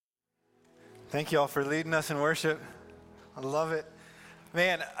Thank you all for leading us in worship. I love it.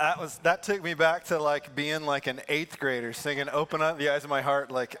 Man, that took me back to like being like an 8th grader singing "Open Up the Eyes of My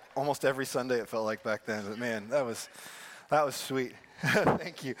Heart" like almost every Sunday it felt like back then. But man, that was sweet.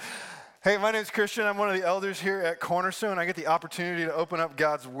 Thank you. Hey, my name's Christian. I'm one of the elders here at Cornerstone. I get the opportunity to open up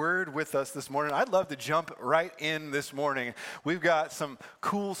God's Word with us this morning. I'd love to jump right in this morning. We've got some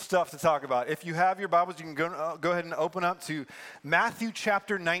cool stuff to talk about. If you have your Bibles, you can go ahead and open up to Matthew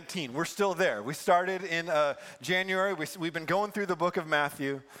chapter 19. We're still there. We started in January. We've been going through the book of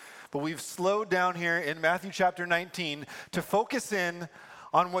Matthew, but we've slowed down here in Matthew chapter 19 to focus in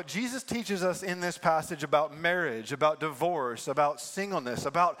on what Jesus teaches us in this passage about marriage, about divorce, about singleness,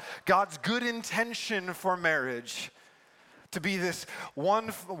 about God's good intention for marriage to be this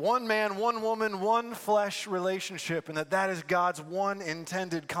one man, one woman, one flesh relationship, and that is God's one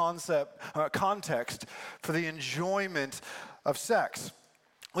intended context for the enjoyment of sex.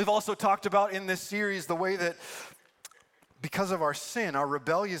 We've also talked about in this series the way that because of our sin, our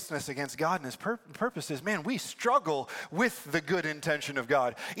rebelliousness against God and His purposes, man, we struggle with the good intention of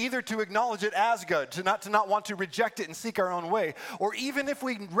God, either to acknowledge it as good, to not want to reject it and seek our own way, or even if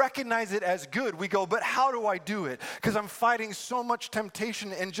we recognize it as good, we go, but how do I do it? Because I'm fighting so much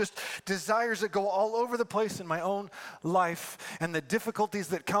temptation and just desires that go all over the place in my own life and the difficulties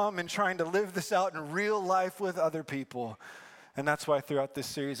that come in trying to live this out in real life with other people. And that's why throughout this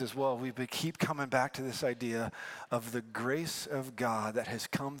series as well, we keep coming back to this idea of the grace of God that has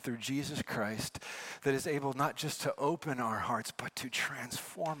come through Jesus Christ that is able not just to open our hearts, but to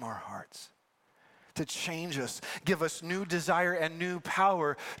transform our hearts, to change us, give us new desire and new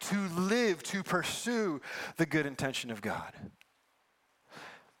power to live, to pursue the good intention of God.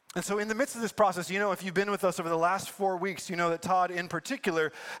 And so in the midst of this process, if you've been with us over the last 4 weeks, you know that Todd in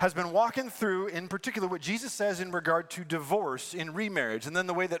particular has been walking through, in particular, what Jesus says in regard to divorce in remarriage, and then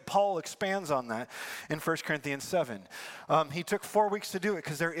the way that Paul expands on that in 1 Corinthians 7. He took 4 weeks to do it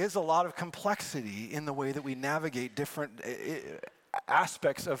because there is a lot of complexity in the way that we navigate different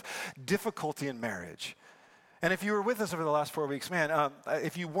aspects of difficulty in marriage. And if you were with us over the last 4 weeks, man,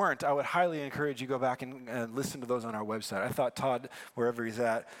 if you weren't, I would highly encourage you to go back and listen to those on our website. I thought Todd, wherever he's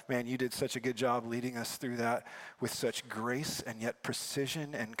at, man, you did such a good job leading us through that with such grace and yet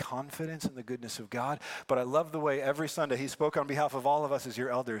precision and confidence in the goodness of God. But I love the way every Sunday he spoke on behalf of all of us as your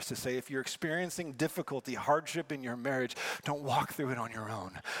elders to say, if you're experiencing difficulty, hardship in your marriage, don't walk through it on your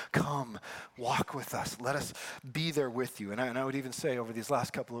own. Come, walk with us. Let us be there with you. And I would even say over these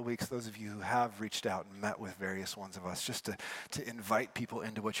last couple of weeks, those of you who have reached out and met with various ones of us, just to invite people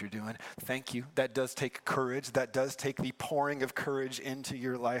into what you're doing. Thank you. That does take courage. That does take the pouring of courage into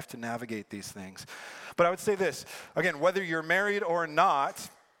your life to navigate these things. But I would say this, again, whether you're married or not,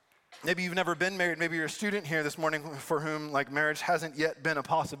 maybe you've never been married, maybe you're a student here this morning for whom marriage hasn't yet been a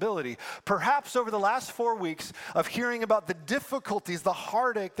possibility. Perhaps over the last 4 weeks of hearing about the difficulties, the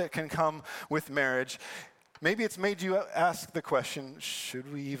heartache that can come with marriage, maybe it's made you ask the question,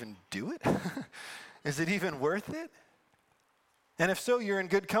 should we even do it? Is it even worth it? And if so, you're in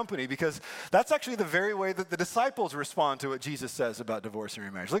good company, because that's actually the very way that the disciples respond to what Jesus says about divorce and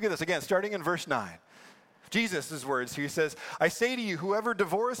remarriage. Look at this again, starting in verse 9. Jesus' words here, he says, I say to you, whoever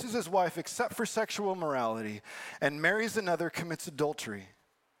divorces his wife except for sexual immorality and marries another commits adultery.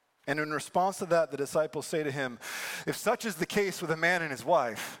 And in response to that, the disciples say to him, if such is the case with a man and his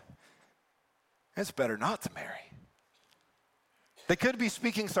wife, it's better not to marry. They could be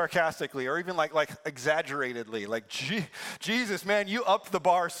speaking sarcastically or even like exaggeratedly, like, Jesus, man, you upped the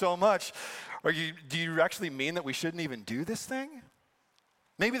bar so much. Do you actually mean that we shouldn't even do this thing?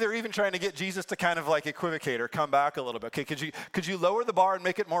 Maybe they're even trying to get Jesus to kind of equivocate or come back a little bit. Okay, could you lower the bar and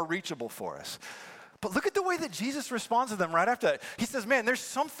make it more reachable for us? But look at the way that Jesus responds to them right after that. He says, man, there's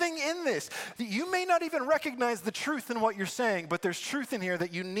something in this. You may not even recognize the truth in what you're saying, but there's truth in here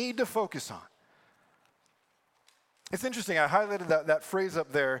that you need to focus on. It's interesting, I highlighted that phrase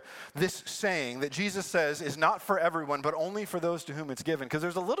up there, this saying that Jesus says is not for everyone, but only for those to whom it's given. Because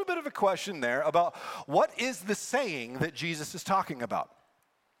there's a little bit of a question there about what is the saying that Jesus is talking about.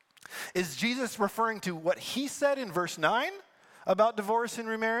 Is Jesus referring to what he said in verse 9 about divorce and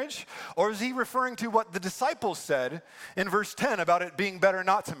remarriage? Or is he referring to what the disciples said in verse 10 about it being better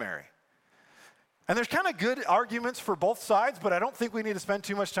not to marry? And there's kind of good arguments for both sides, but I don't think we need to spend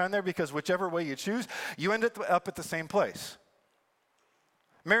too much time there, because whichever way you choose, you end up at the same place.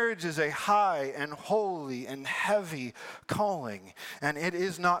 Marriage is a high and holy and heavy calling, and it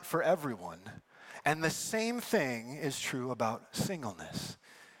is not for everyone. And the same thing is true about singleness.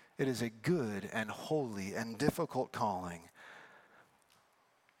 It is a good and holy and difficult calling.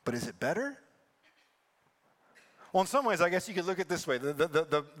 But is it better? Well, in some ways, I guess you could look at it this way.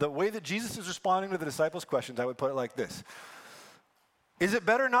 The way that Jesus is responding to the disciples' questions, I would put it like this. Is it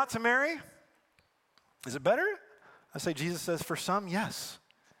better not to marry? Is it better? I say Jesus says for some, yes.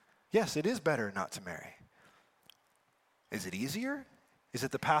 Yes, it is better not to marry. Is it easier? Is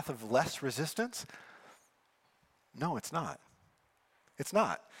it the path of less resistance? No, it's not. It's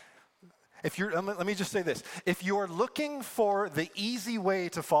not. Let me just say this. If you're looking for the easy way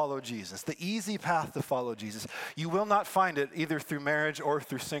to follow Jesus, the easy path to follow Jesus, you will not find it either through marriage or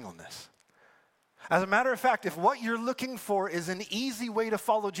through singleness. As a matter of fact, if what you're looking for is an easy way to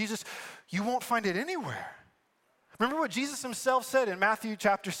follow Jesus, you won't find it anywhere. Remember what Jesus himself said in Matthew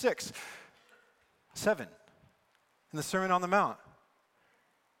chapter 6, 7, in the Sermon on the Mount.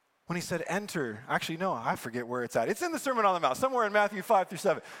 When he said, enter, actually, no, I forget where it's at. It's in the Sermon on the Mount, somewhere in Matthew 5 through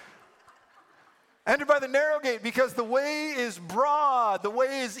 7. Enter by the narrow gate because the way is broad, the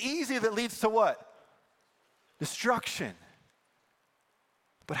way is easy that leads to what? Destruction.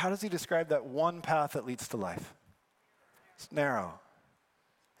 But how does he describe that one path that leads to life? It's narrow.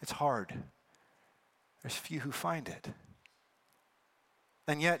 It's hard. There's few who find it.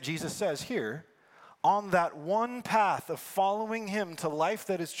 And yet Jesus says here, on that one path of following him to life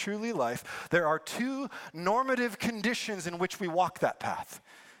that is truly life, there are two normative conditions in which we walk that path: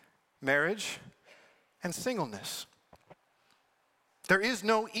 marriage and singleness. There is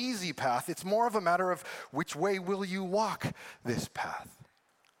no easy path. It's more of a matter of which way will you walk this path.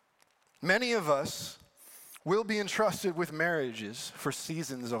 Many of us will be entrusted with marriages for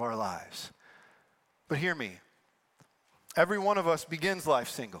seasons of our lives. But hear me, every one of us begins life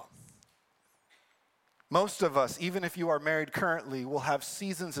single. Most of us, even if you are married currently, will have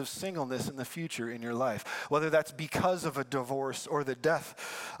seasons of singleness in the future in your life, whether that's because of a divorce or the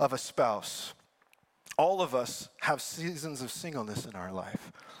death of a spouse. All of us have seasons of singleness in our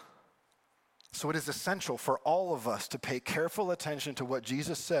life. So it is essential for all of us to pay careful attention to what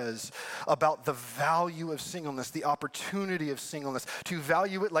Jesus says about the value of singleness, the opportunity of singleness, to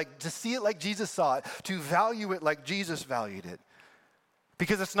see it like Jesus saw it, to value it like Jesus valued it.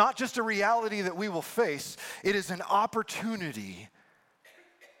 Because it's not just a reality that we will face, it is an opportunity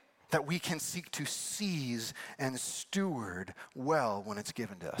that we can seek to seize and steward well when it's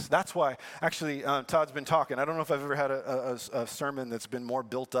given to us. That's why, actually, Todd's been talking. I don't know if I've ever had a sermon that's been more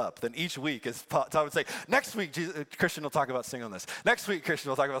built up than each week. As Todd would say, next week, Christian will talk about singleness. Next week, Christian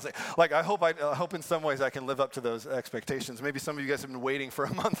will talk about singleness. Like, I hope in some ways I can live up to those expectations. Maybe some of you guys have been waiting for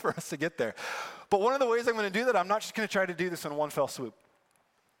a month for us to get there. But one of the ways I'm going to do that, I'm not just going to try to do this in one fell swoop.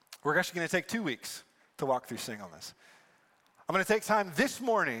 We're actually going to take 2 weeks to walk through singleness. I'm going to take time this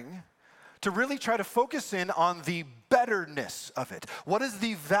morning to really try to focus in on the betterness of it. What is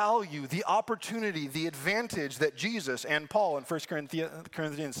the value, the opportunity, the advantage that Jesus and Paul in 1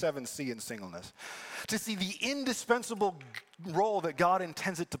 Corinthians 7 see in singleness? To see the indispensable role that God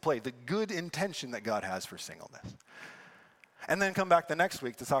intends it to play, the good intention that God has for singleness. And then come back the next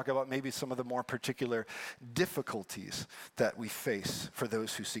week to talk about maybe some of the more particular difficulties that we face for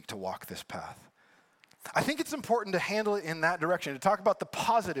those who seek to walk this path. I think it's important to handle it in that direction, to talk about the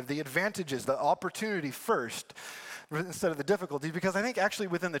positive, the advantages, the opportunity first, instead of the difficulties, because I think actually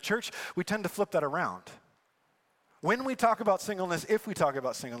within the church, we tend to flip that around. When we talk about singleness, if we talk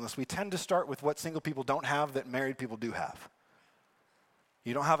about singleness, we tend to start with what single people don't have that married people do have.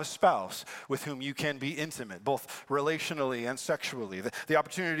 You don't have a spouse with whom you can be intimate, both relationally and sexually. The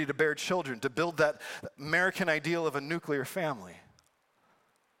opportunity to bear children, to build that American ideal of a nuclear family.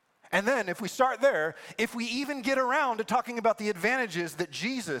 And then if we start there, if we even get around to talking about the advantages that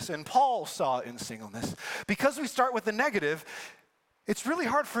Jesus and Paul saw in singleness, because we start with the negative, it's really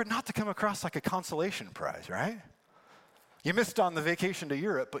hard for it not to come across like a consolation prize, right? You missed on the vacation to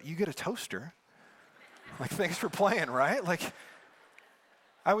Europe, but you get a toaster. Like, thanks for playing, right? Like,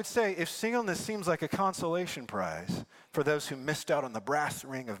 I would say if singleness seems like a consolation prize for those who missed out on the brass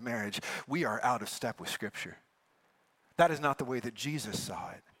ring of marriage, we are out of step with Scripture. That is not the way that Jesus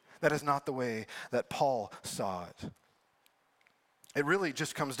saw it. That is not the way that Paul saw it. It really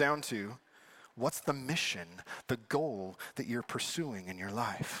just comes down to what's the mission, the goal that you're pursuing in your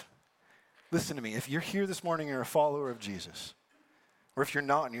life. Listen to me. If you're here this morning and you're a follower of Jesus, or if you're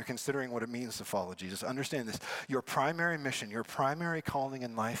not and you're considering what it means to follow Jesus, understand this. Your primary mission, your primary calling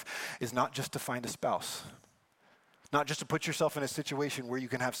in life is not just to find a spouse, not just to put yourself in a situation where you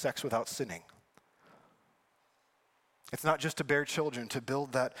can have sex without sinning. It's not just to bear children, to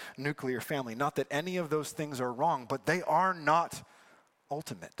build that nuclear family. Not that any of those things are wrong, but they are not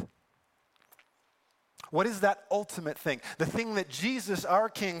ultimate. What is that ultimate thing? The thing that Jesus, our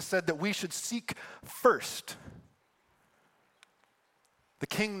King, said that we should seek first. The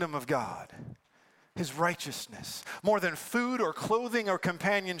kingdom of God his righteousness, more than food or clothing or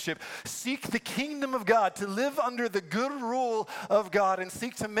companionship. Seek the kingdom of God, to live under the good rule of God and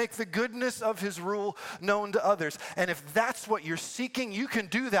seek to make the goodness of his rule known to others. And if that's what you're seeking, you can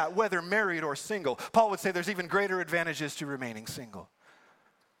do that whether married or single. Paul would say there's even greater advantages to remaining single.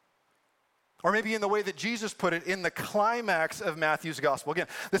 Or maybe in the way that Jesus put it in the climax of Matthew's gospel. Again,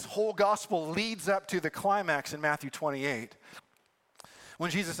 this whole gospel leads up to the climax in Matthew 28. When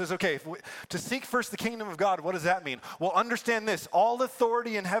Jesus says, okay, to seek first the kingdom of God, what does that mean? Well, understand this. All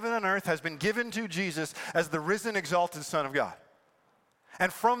authority in heaven and earth has been given to Jesus as the risen, exalted Son of God.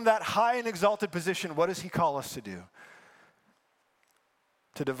 And from that high and exalted position, what does he call us to do?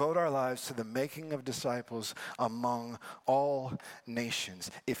 To devote our lives to the making of disciples among all nations.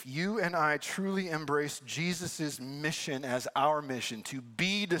 If you and I truly embrace Jesus' mission as our mission, to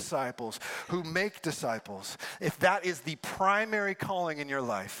be disciples who make disciples, if that is the primary calling in your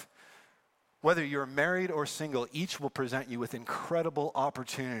life, whether you're married or single, each will present you with incredible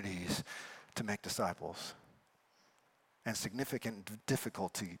opportunities to make disciples and significant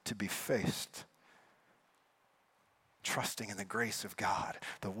difficulty to be faced. Trusting in the grace of God,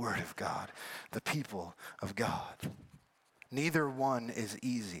 the Word of God, the people of God. Neither one is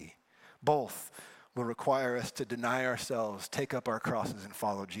easy. Both will require us to deny ourselves, take up our crosses, and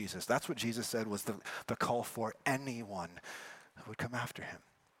follow Jesus. That's what Jesus said was the call for anyone who would come after him.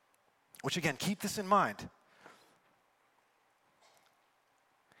 Which again, keep this in mind.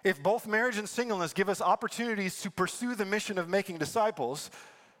 If both marriage and singleness give us opportunities to pursue the mission of making disciples,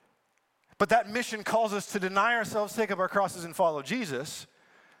 but that mission calls us to deny ourselves, take up our crosses, and follow Jesus,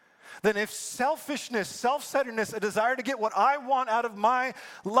 then if selfishness, self-centeredness, a desire to get what I want out of my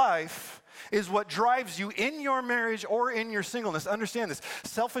life is what drives you in your marriage or in your singleness, understand this.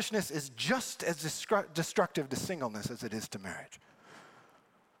 Selfishness is just as destructive to singleness as it is to marriage.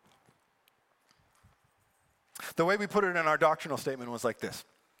 The way we put it in our doctrinal statement was like this.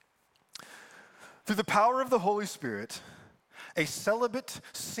 Through the power of the Holy Spirit, a celibate,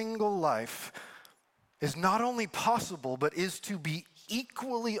 single life is not only possible, but is to be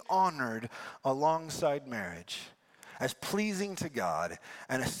equally honored alongside marriage as pleasing to God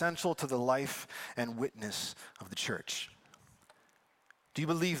and essential to the life and witness of the church. Do you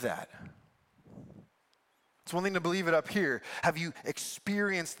believe that? It's one thing to believe it up here. Have you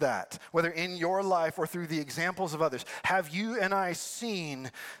experienced that, whether in your life or through the examples of others? Have you and I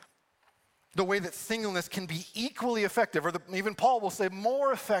seen the way that singleness can be equally effective, or even Paul will say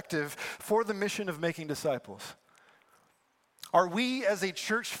more effective for the mission of making disciples? Are we as a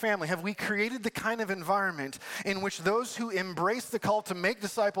church family, have we created the kind of environment in which those who embrace the call to make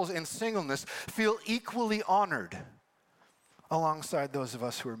disciples in singleness feel equally honored alongside those of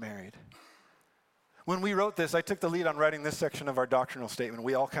us who are married? When we wrote this, I took the lead on writing this section of our doctrinal statement.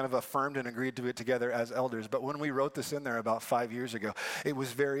 We all kind of affirmed and agreed to it together as elders. But when we wrote this in there about 5 years ago, it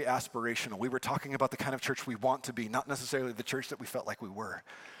was very aspirational. We were talking about the kind of church we want to be, not necessarily the church that we felt like we were.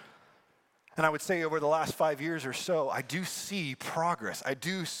 And I would say over the last 5 years or so, I do see progress. I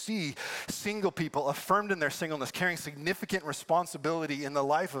do see single people affirmed in their singleness, carrying significant responsibility in the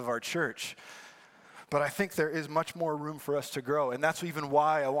life of our church. But I think there is much more room for us to grow. And that's even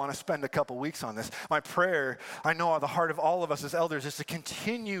why I want to spend a couple weeks on this. My prayer, I know at the heart of all of us as elders, is to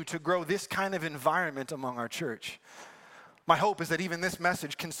continue to grow this kind of environment among our church. My hope is that even this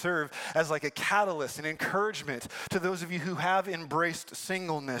message can serve as like a catalyst, an encouragement to those of you who have embraced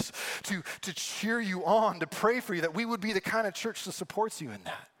singleness, to cheer you on, to pray for you, that we would be the kind of church that supports you in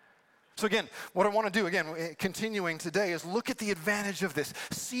that. So again, what I want to do, again, continuing today, is look at the advantage of this,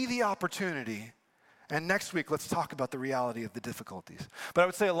 see the opportunity. And next week, let's talk about the reality of the difficulties. But I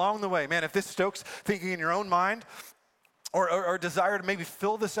would say along the way, man, if this stokes thinking in your own mind, or desire to maybe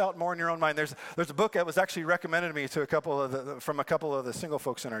fill this out more in your own mind. There's a book that was actually recommended to me from a couple of the single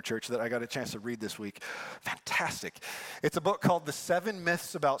folks in our church that I got a chance to read this week. Fantastic. It's a book called The 7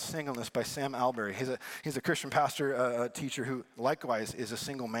 Myths About Singleness by Sam Albury. He's a Christian pastor, a teacher who likewise is a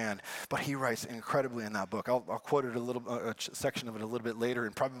single man, but he writes incredibly in that book. I'll quote it a section of it a little bit later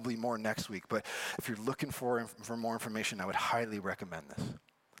and probably more next week. But if you're looking for more information, I would highly recommend this.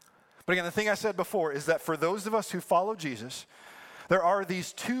 But again, the thing I said before is that for those of us who follow Jesus, there are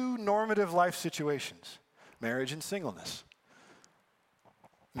these two normative life situations, marriage and singleness.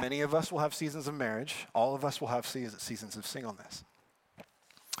 Many of us will have seasons of marriage. All of us will have seasons of singleness.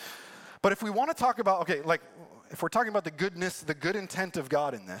 But if we want to talk about, if we're talking about the good intent of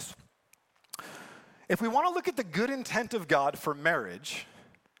God in this, if we want to look at the good intent of God for marriage,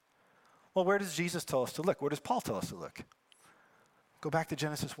 well, where does Jesus tell us to look? Where does Paul tell us to look? Go back to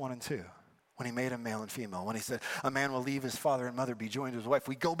Genesis 1 and 2. when he made them male and female. When he said, a man will leave his father and mother, be joined to his wife.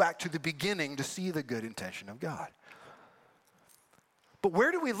 We go back to the beginning to see the good intention of God. But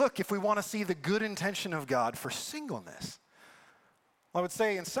where do we look if we want to see the good intention of God for singleness? Well, I would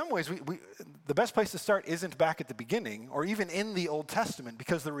say in some ways, the best place to start isn't back at the beginning or even in the Old Testament,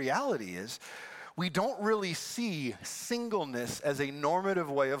 because the reality is we don't really see singleness as a normative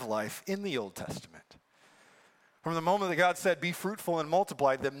way of life in the Old Testament. From the moment that God said, be fruitful and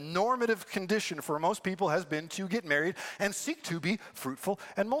multiply, the normative condition for most people has been to get married and seek to be fruitful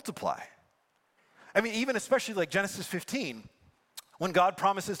and multiply. I mean, even especially like Genesis 15, when God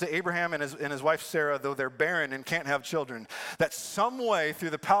promises to Abraham and his wife Sarah, though they're barren and can't have children, that some way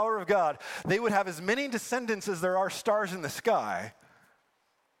through the power of God, they would have as many descendants as there are stars in the sky.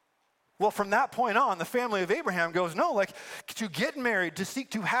 Well, from that point on, the family of Abraham goes, no, like to get married, to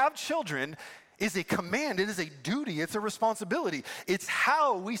seek to have children is a command, it is a duty, it's a responsibility. It's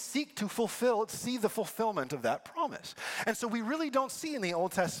how we seek to see the fulfillment of that promise. And so we really don't see in the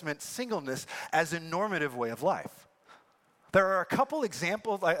Old Testament singleness as a normative way of life. There are a couple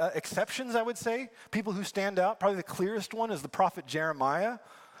exceptions, I would say, people who stand out. Probably the clearest one is the prophet Jeremiah,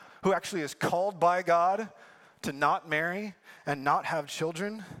 who actually is called by God to not marry and not have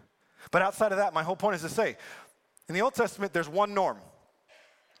children. But outside of that, my whole point is to say, in the Old Testament, there's one norm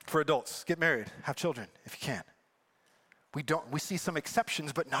for adults. Get married, have children if you can. We see some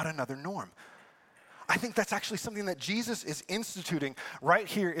exceptions, but not another norm. I think that's actually something that Jesus is instituting right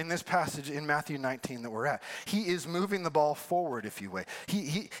here in this passage in Matthew 19 that we're at. He is moving the ball forward, if you will.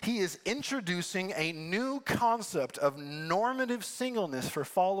 He is introducing a new concept of normative singleness for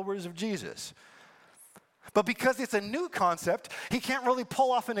followers of Jesus. But because it's a new concept, he can't really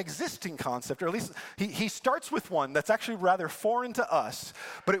pull off an existing concept, or at least he starts with one that's actually rather foreign to us,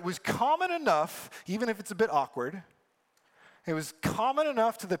 but it was common enough, even if it's a bit awkward, it was common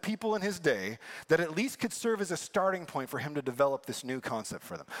enough to the people in his day that at least could serve as a starting point for him to develop this new concept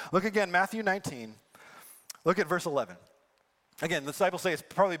for them. Look again, Matthew 19, look at verse 11. Again, the disciples say it's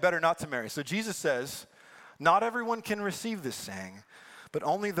probably better not to marry. So Jesus says, not everyone can receive this saying, but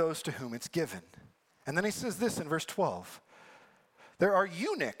only those to whom it's given. And then he says this in verse 12. There are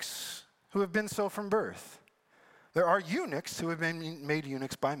eunuchs who have been so from birth. There are eunuchs who have been made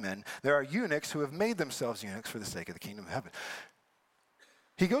eunuchs by men. There are eunuchs who have made themselves eunuchs for the sake of the kingdom of heaven.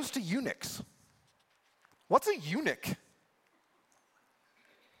 He goes to eunuchs. What's a eunuch?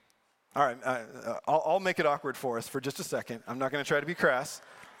 All right, I'll make it awkward for us for just a second. I'm not going to try to be crass.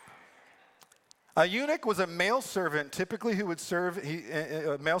 A eunuch was a male servant, typically who would serve,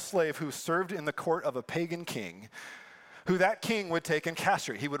 a male slave who served in the court of a pagan king, who that king would take and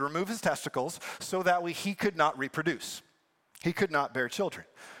castrate. He would remove his testicles so that way he could not reproduce. He could not bear children.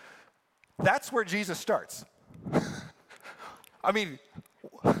 That's where Jesus starts. I mean,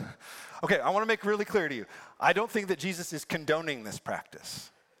 okay, I want to make really clear to you. I don't think that Jesus is condoning this practice.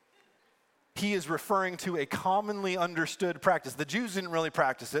 He is referring to a commonly understood practice. The Jews didn't really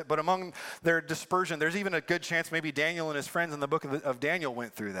practice it, but among their dispersion, there's even a good chance maybe Daniel and his friends in the book of Daniel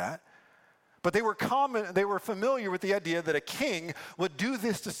went through that. But they were familiar with the idea that a king would do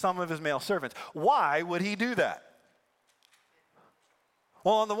this to some of his male servants. Why would he do that?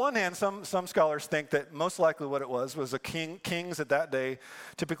 Well, on the one hand, some scholars think that most likely what it was kings at that day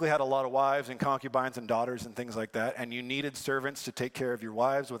typically had a lot of wives and concubines and daughters and things like that, and you needed servants to take care of your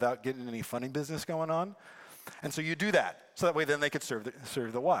wives without getting any funny business going on. And so you do that, so that way then they could serve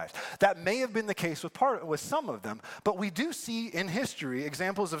the wives. That may have been the case with some of them, but we do see in history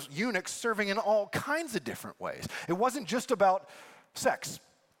examples of eunuchs serving in all kinds of different ways. It wasn't just about sex.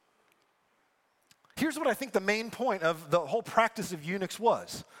 Here's what I think the main point of the whole practice of eunuchs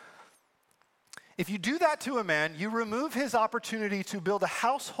was. If you do that to a man, you remove his opportunity to build a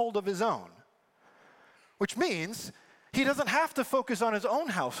household of his own, which means he doesn't have to focus on his own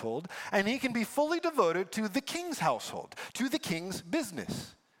household, and he can be fully devoted to the king's household, to the king's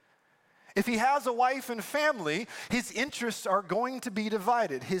business. If he has a wife and family, his interests are going to be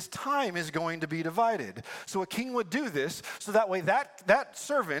divided. His time is going to be divided. So a king would do this so that way that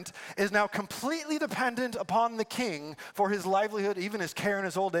servant is now completely dependent upon the king for his livelihood, even his care in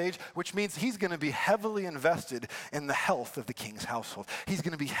his old age, which means he's going to be heavily invested in the health of the king's household. He's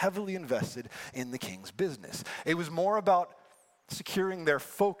going to be heavily invested in the king's business. It was more about securing their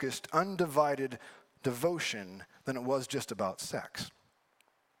focused, undivided devotion than it was just about sex.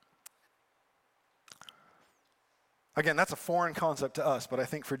 Again, that's a foreign concept to us, but I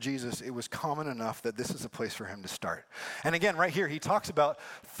think for Jesus, it was common enough that this is a place for him to start. And again, right here, he talks about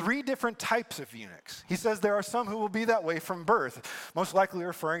 3 different types of eunuchs. He says there are some who will be that way from birth, most likely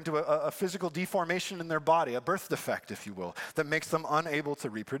referring to a physical deformation in their body, a birth defect, if you will, that makes them unable to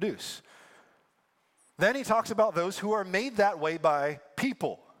reproduce. Then he talks about those who are made that way by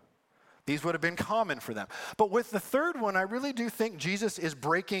people. These would have been common for them. But with the third one, I really do think Jesus is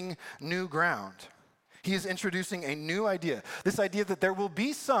breaking new ground. He is introducing a new idea. This idea that there will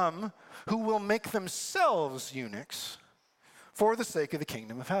be some who will make themselves eunuchs for the sake of the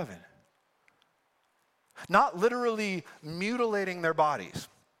kingdom of heaven. Not literally mutilating their bodies.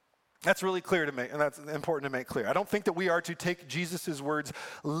 That's really clear to make, and that's important to make clear. I don't think that we are to take Jesus' words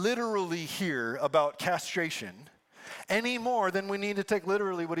literally here about castration any more than we need to take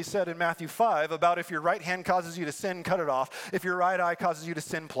literally what he said in Matthew 5 about if your right hand causes you to sin, cut it off. If your right eye causes you to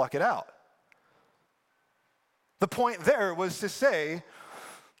sin, pluck it out. The point there was to say,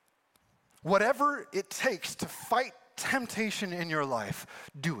 whatever it takes to fight temptation in your life,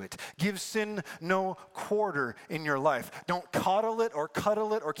 do it. Give sin no quarter in your life. Don't coddle it or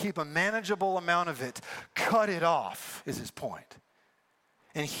cuddle it or keep a manageable amount of it. Cut it off is his point.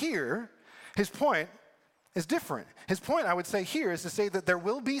 And here, his point is different. His point, I would say here, is to say that there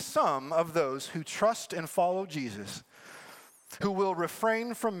will be some of those who trust and follow Jesus who will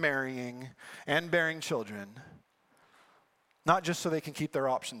refrain from marrying and bearing children, not just so they can keep their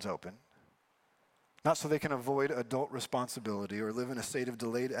options open, not so they can avoid adult responsibility or live in a state of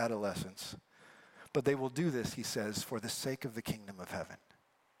delayed adolescence, but they will do this, he says, for the sake of the kingdom of heaven.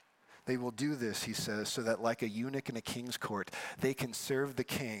 They will do this, he says, so that like a eunuch in a king's court, they can serve the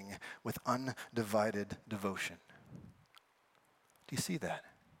king with undivided devotion. Do you see that?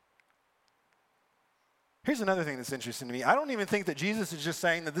 Here's another thing that's interesting to me. I don't even think that Jesus is just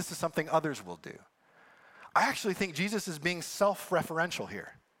saying that this is something others will do. I actually think Jesus is being self-referential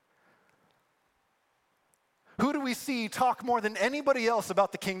here. Who do we see talk more than anybody else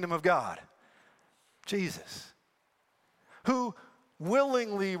about the kingdom of God? Jesus. Who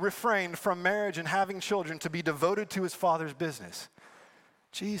willingly refrained from marriage and having children to be devoted to his Father's business?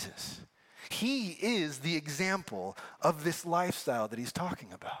 Jesus. He is the example of this lifestyle that he's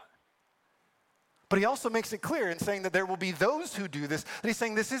talking about. But he also makes it clear in saying that there will be those who do this, that he's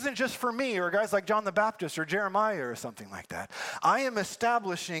saying this isn't just for me or guys like John the Baptist or Jeremiah or something like that. I am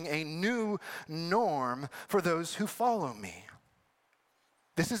establishing a new norm for those who follow me.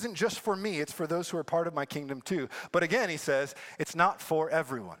 This isn't just for me, it's for those who are part of my kingdom too. But again, he says, it's not for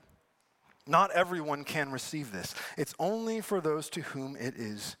everyone. Not everyone can receive this. It's only for those to whom it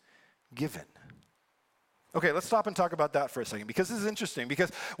is given. Okay, let's stop and talk about that for a second, because this is interesting. Because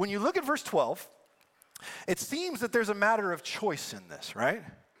when you look at verse 12, it seems that there's a matter of choice in this, right?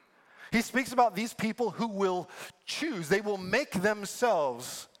 He speaks about these people who will choose. They will make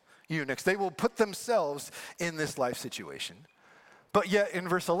themselves eunuchs. They will put themselves in this life situation. But yet in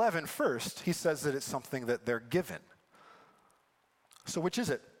verse 11, first, he says that it's something that they're given. So which is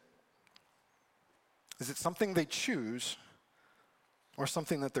it? Is it something they choose or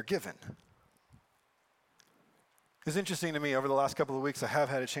something that they're given? It's interesting to me, over the last couple of weeks, I have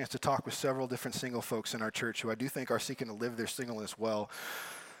had a chance to talk with several different single folks in our church who I do think are seeking to live their singleness well.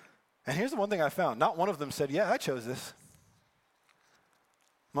 And here's the one thing I found. Not one of them said, yeah, I chose this.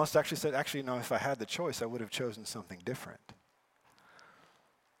 Most actually said, actually, no, if I had the choice, I would have chosen something different.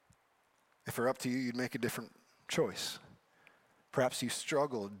 If it were up to you, you'd make a different choice. Perhaps you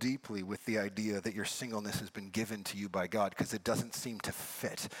struggle deeply with the idea that your singleness has been given to you by God because it doesn't seem to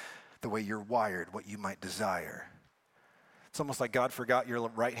fit the way you're wired, what you might desire. It's almost like God forgot you're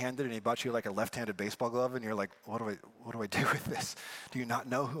right-handed and he bought you like a left-handed baseball glove and you're like, what do I do with this? Do you not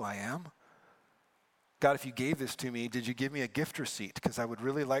know who I am? God, if you gave this to me, did you give me a gift receipt? Because I would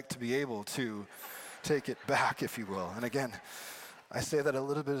really like to be able to take it back, if you will. And again, I say that a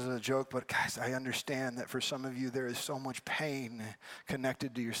little bit as a joke, but guys, I understand that for some of you there is so much pain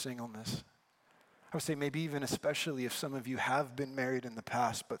connected to your singleness. I would say maybe even especially if some of you have been married in the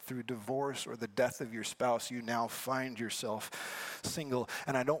past, but through divorce or the death of your spouse, you now find yourself single.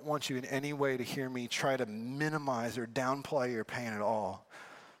 And I don't want you in any way to hear me try to minimize or downplay your pain at all.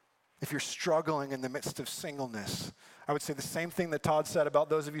 If you're struggling in the midst of singleness, I would say the same thing that Todd said about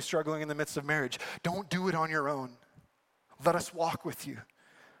those of you struggling in the midst of marriage. Don't do it on your own. Let us walk with you.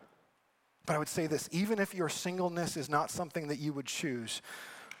 But I would say this, even if your singleness is not something that you would choose,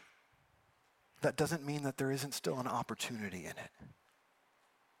 that doesn't mean that there isn't still an opportunity in it.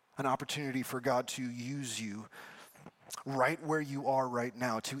 An opportunity for God to use you right where you are right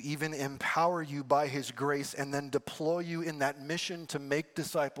now, to even empower you by his grace and then deploy you in that mission to make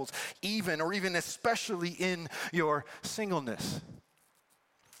disciples, even or even especially in your singleness.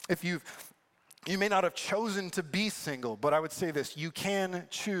 If you may not have chosen to be single, but I would say this, you can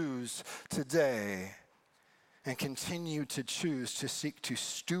choose today and continue to choose to seek to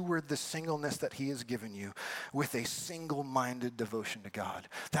steward the singleness that he has given you with a single-minded devotion to God.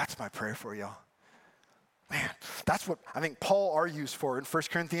 That's my prayer for y'all. Man, that's what I think Paul argues for in 1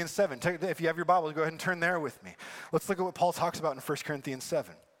 Corinthians 7. If you have your Bible, go ahead and turn there with me. Let's look at what Paul talks about in 1 Corinthians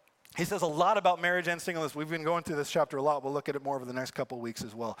 7. He says a lot about marriage and singleness. We've been going through this chapter a lot. We'll look at it more over the next couple of weeks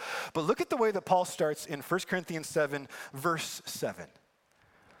as well. But look at the way that Paul starts in 1 Corinthians 7, verse 7.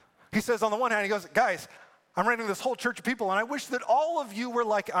 He says on the one hand, he goes, guys, I'm writing this whole church of people, and I wish that all of you were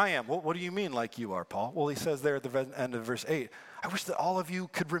like I am. Well, what do you mean like you are, Paul? Well, he says there at the end of verse 8, I wish that all of you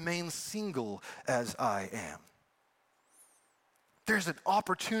could remain single as I am. There's an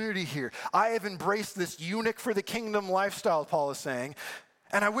opportunity here. I have embraced this eunuch for the kingdom lifestyle, Paul is saying,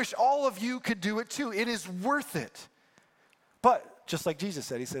 and I wish all of you could do it too. It is worth it. But just like Jesus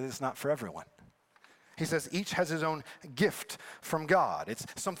said, he said it's not for everyone. He says each has his own gift from God. It's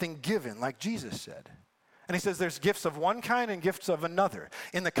something given, like Jesus said. And he says there's gifts of one kind and gifts of another.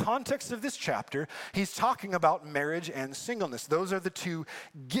 In the context of this chapter, he's talking about marriage and singleness. Those are the two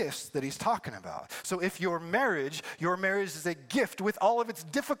gifts that he's talking about. So if your marriage is a gift with all of its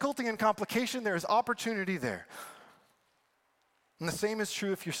difficulty and complication, there is opportunity there. And the same is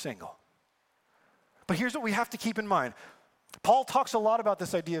true if you're single. But here's what we have to keep in mind. Paul talks a lot about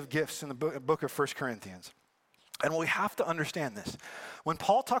this idea of gifts in the book of 1 Corinthians. And we have to understand this. When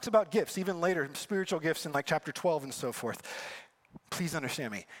Paul talks about gifts, even later, spiritual gifts in like chapter 12 and so forth, please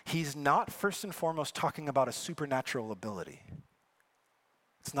understand me. He's not first and foremost talking about a supernatural ability.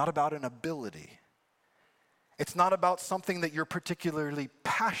 It's not about an ability. It's not about something that you're particularly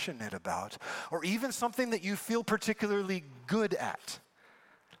passionate about or even something that you feel particularly good at.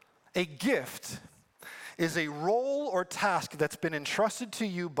 A gift is a role or task that's been entrusted to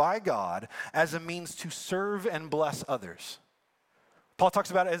you by God as a means to serve and bless others. Paul talks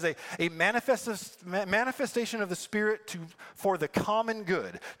about it as a manifestation of the Spirit for the common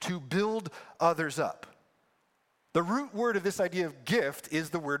good, to build others up. The root word of this idea of gift is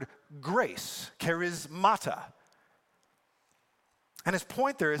the word grace, charismata. And his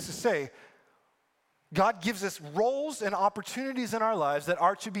point there is to say, God gives us roles and opportunities in our lives that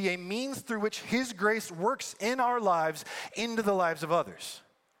are to be a means through which his grace works in our lives into the lives of others,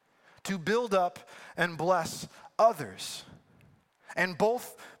 to build up and bless others. And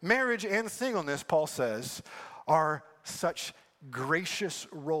both marriage and singleness, Paul says, are such gracious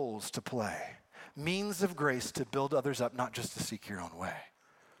roles to play, means of grace to build others up, not just to seek your own way.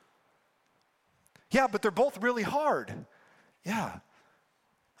 Yeah, but they're both really hard. Yeah.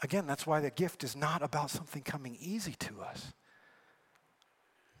 Again, that's why the gift is not about something coming easy to us.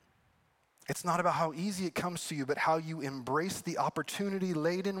 It's not about how easy it comes to you, but how you embrace the opportunity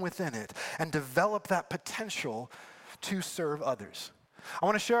laden within it and develop that potential to serve others. I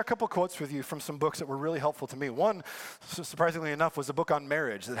want to share a couple quotes with you from some books that were really helpful to me. One, surprisingly enough, was a book on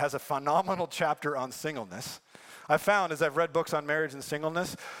marriage that has a phenomenal chapter on singleness. I found as I've read books on marriage and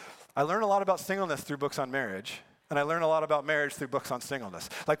singleness, I learn a lot about singleness through books on marriage. And I learn a lot about marriage through books on singleness.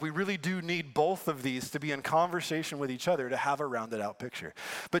 Like we really do need both of these to be in conversation with each other to have a rounded out picture.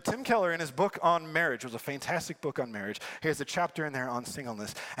 But Tim Keller in his book on marriage, was a fantastic book on marriage. He has a chapter in there on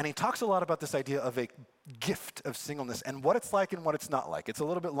singleness. And he talks a lot about this idea of a gift of singleness and what it's like and what it's not like. It's a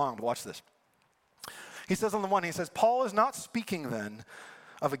little bit long, but watch this. He says on the one, he says, Paul is not speaking then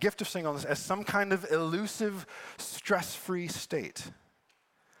of a gift of singleness as some kind of elusive, stress-free state.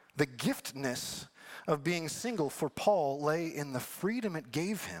 The giftness of being single for Paul lay in the freedom it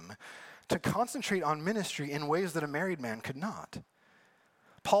gave him to concentrate on ministry in ways that a married man could not.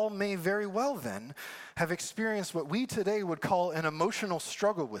 Paul may very well then have experienced what we today would call an emotional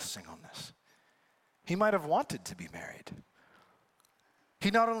struggle with singleness. He might have wanted to be married.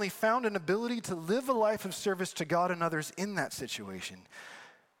 He not only found an ability to live a life of service to God and others in that situation,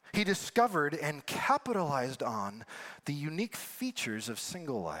 he discovered and capitalized on the unique features of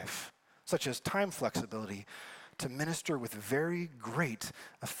single life, such as time flexibility, to minister with very great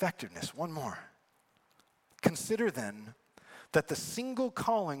effectiveness. One more. Consider then that the single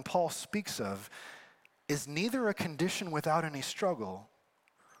calling Paul speaks of is neither a condition without any struggle,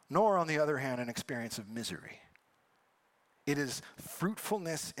 nor, on the other hand, an experience of misery. It is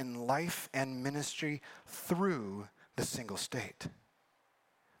fruitfulness in life and ministry through the single state.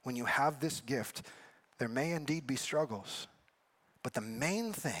 When you have this gift, there may indeed be struggles. But the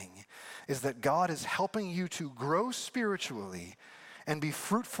main thing is that God is helping you to grow spiritually and be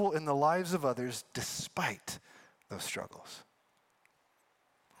fruitful in the lives of others despite those struggles.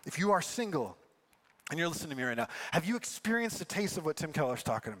 If you are single and you're listening to me right now, have you experienced a taste of what Tim Keller's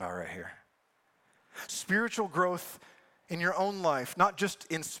talking about right here? Spiritual growth in your own life, not just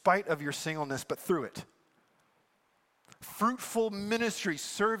in spite of your singleness, but through it. Fruitful ministry,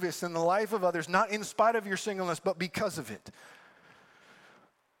 service in the life of others, not in spite of your singleness, but because of it.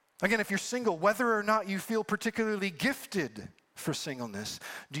 Again, if you're single, whether or not you feel particularly gifted for singleness,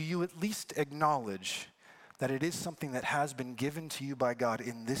 do you at least acknowledge that it is something that has been given to you by God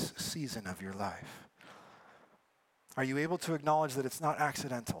in this season of your life? Are you able to acknowledge that it's not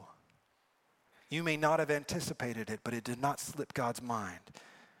accidental? You may not have anticipated it, but it did not slip God's mind.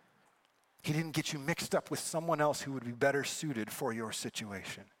 He didn't get you mixed up with someone else who would be better suited for your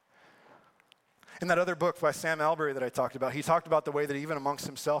situation. In that other book by Sam Albury that I talked about, he talked about the way that even amongst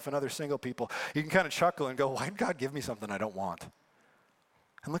himself and other single people, you can kind of chuckle and go, why did God give me something I don't want?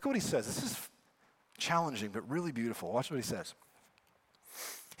 And look at what he says. This is challenging, but really beautiful. Watch what he says.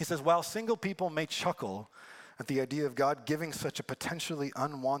 He says, while single people may chuckle at the idea of God giving such a potentially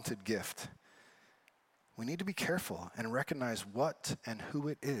unwanted gift, we need to be careful and recognize what and who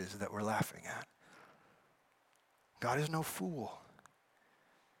it is that we're laughing at. God is no fool.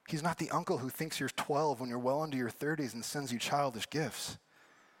 He's not the uncle who thinks you're 12 when you're well into your 30s and sends you childish gifts.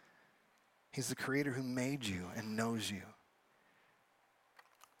 He's the creator who made you and knows you.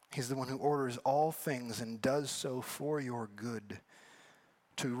 He's the one who orders all things and does so for your good.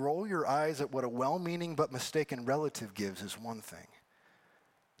 To roll your eyes at what a well-meaning but mistaken relative gives is one thing.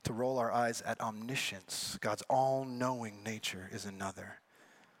 To roll our eyes at omniscience, God's all-knowing nature, is another.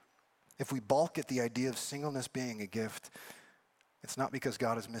 If we balk at the idea of singleness being a gift, it's not because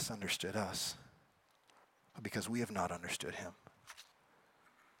God has misunderstood us, but because we have not understood him.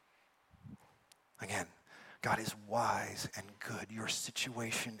 Again, God is wise and good. Your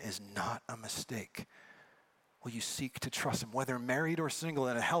situation is not a mistake. Will you seek to trust him, whether married or single,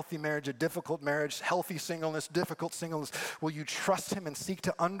 in a healthy marriage, a difficult marriage, healthy singleness, difficult singleness? Will you trust him and seek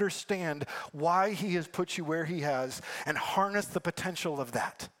to understand why he has put you where he has and harness the potential of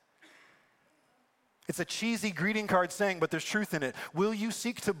that? It's a cheesy greeting card saying, but there's truth in it. Will you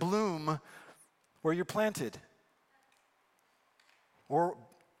seek to bloom where you're planted? Or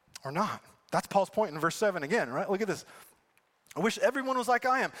not? That's Paul's point in verse 7 again, right? Look at this. I wish everyone was like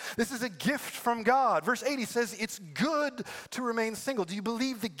I am. This is a gift from God. Verse 8, he says, it's good to remain single. Do you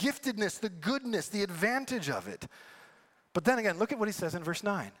believe the giftedness, the goodness, the advantage of it? But then again, look at what he says in verse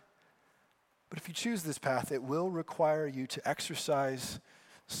 9. But if you choose this path, it will require you to exercise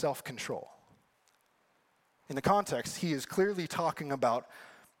self-control. In the context, he is clearly talking about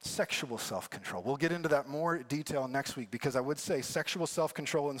sexual self-control. We'll get into that more detail next week because I would say sexual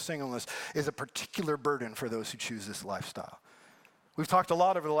self-control and singleness is a particular burden for those who choose this lifestyle. We've talked a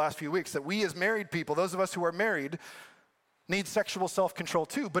lot over the last few weeks that we as married people, those of us who are married, need sexual self-control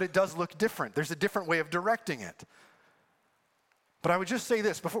too, but it does look different. There's a different way of directing it. But I would just say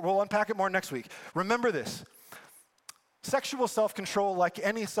this, before we'll unpack it more next week. Remember this. Sexual self-control, like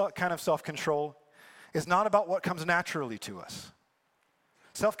any kind of self-control, is not about what comes naturally to us.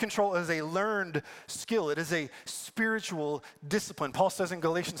 Self-control is a learned skill. It is a spiritual discipline. Paul says in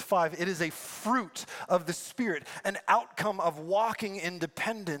Galatians 5, it is a fruit of the Spirit, an outcome of walking in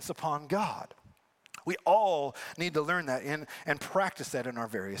dependence upon God. We all need to learn that and practice that in our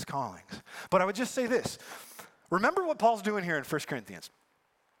various callings. But I would just say this. Remember what Paul's doing here in 1 Corinthians.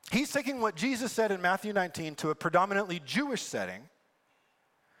 He's taking what Jesus said in Matthew 19 to a predominantly Jewish setting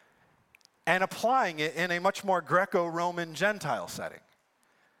and applying it in a much more Greco-Roman Gentile setting.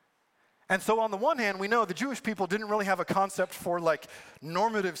 And so on the one hand, we know the Jewish people didn't really have a concept for like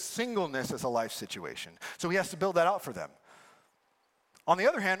normative singleness as a life situation. So he has to build that out for them. On the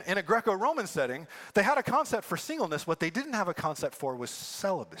other hand, in a Greco-Roman setting, they had a concept for singleness. What they didn't have a concept for was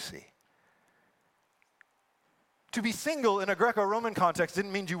celibacy. To be single in a Greco-Roman context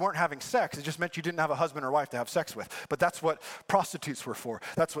didn't mean you weren't having sex. It just meant you didn't have a husband or wife to have sex with. But that's what prostitutes were for.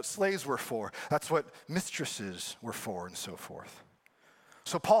 That's what slaves were for. That's what mistresses were for, and so forth.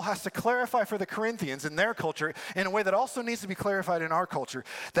 So Paul has to clarify for the Corinthians in their culture, in a way that also needs to be clarified in our culture,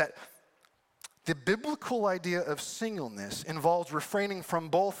 that the biblical idea of singleness involves refraining from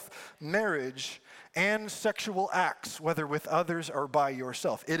both marriage and sexual acts, whether with others or by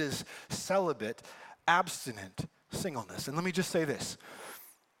yourself. It is celibate, abstinent singleness. And let me just say this.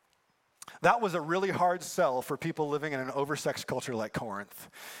 That was a really hard sell for people living in an oversexed culture like Corinth,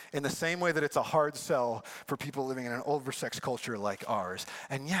 in the same way that it's a hard sell for people living in an oversexed culture like ours.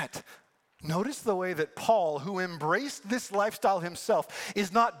 And yet, notice the way that Paul, who embraced this lifestyle himself,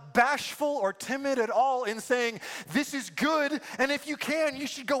 is not bashful or timid at all in saying, this is good, and if you can, you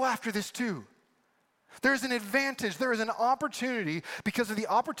should go after this too. There is an advantage. There is an opportunity because of the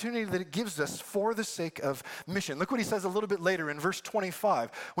opportunity that it gives us for the sake of mission. Look what he says a little bit later in verse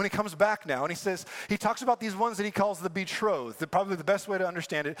 25 when he comes back now. And he talks about these ones that he calls the betrothed. Probably the best way to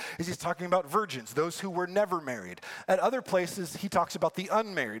understand it is he's talking about virgins, those who were never married. At other places, he talks about the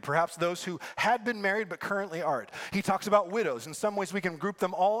unmarried, perhaps those who had been married but currently aren't. He talks about widows. In some ways, we can group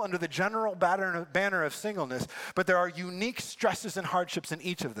them all under the general banner of singleness, but there are unique stresses and hardships in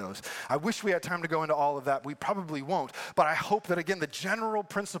each of those. I wish we had time to go into all of that. We probably won't, but I hope that, again, the general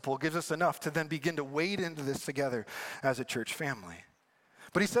principle gives us enough to then begin to wade into this together as a church family.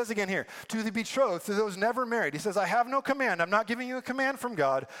 But he says again here, to the betrothed, to those never married, he says, I have no command. I'm not giving you a command from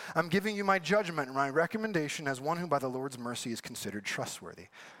God. I'm giving you my judgment and my recommendation as one who by the Lord's mercy is considered trustworthy.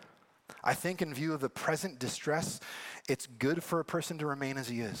 I think in view of the present distress, it's good for a person to remain as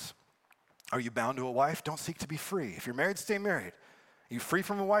he is. Are you bound to a wife? Don't seek to be free. If you're married, stay married. Are you free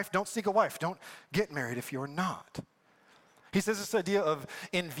from a wife? Don't seek a wife. Don't get married if you're not. He says this idea of,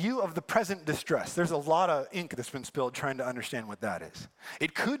 in view of the present distress, there's a lot of ink that's been spilled trying to understand what that is.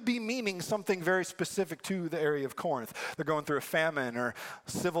 It could be meaning something very specific to the area of Corinth. They're going through a famine or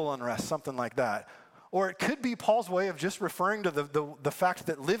civil unrest, something like that. Or it could be Paul's way of just referring to the fact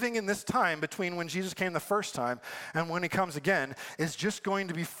that living in this time between when Jesus came the first time and when he comes again is just going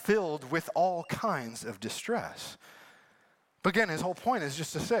to be filled with all kinds of distress. But again, his whole point is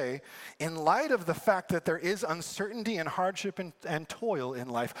just to say, in light of the fact that there is uncertainty and hardship and toil in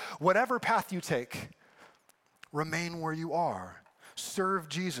life, whatever path you take, remain where you are. Serve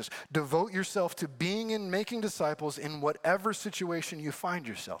Jesus. Devote yourself to being and making disciples in whatever situation you find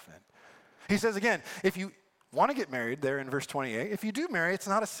yourself in. He says again, if you want to get married, there in verse 28, if you do marry, it's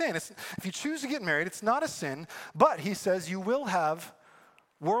not a sin. If you choose to get married, it's not a sin, but he says you will have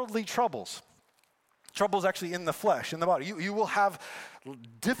worldly troubles. Troubles actually in the flesh, in the body. You will have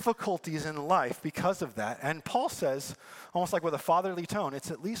difficulties in life because of that. And Paul says, almost like with a fatherly tone,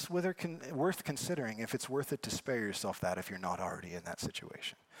 it's at least worth considering if it's worth it to spare yourself that if you're not already in that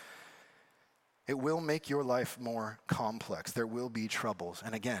situation. It will make your life more complex. There will be troubles.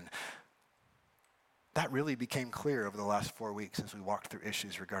 And again, that really became clear over the last 4 weeks as we walked through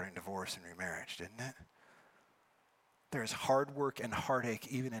issues regarding divorce and remarriage, didn't it? There's hard work and heartache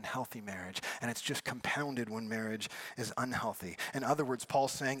even in healthy marriage, and it's just compounded when marriage is unhealthy. In other words,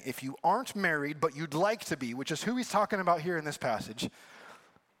 Paul's saying if you aren't married but you'd like to be, which is who he's talking about here in this passage,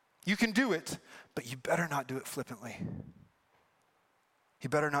 you can do it, but you better not do it flippantly. You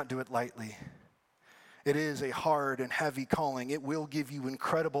better not do it lightly. It is a hard and heavy calling. It will give you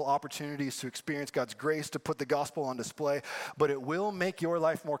incredible opportunities to experience God's grace, to put the gospel on display, but it will make your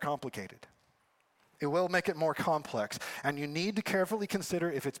life more complicated. It will make it more complex, and you need to carefully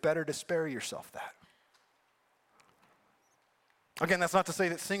consider if it's better to spare yourself that. Again, that's not to say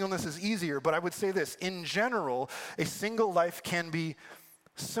that singleness is easier, but I would say this. In general, a single life can be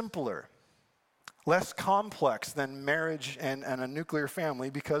simpler, less complex than marriage and a nuclear family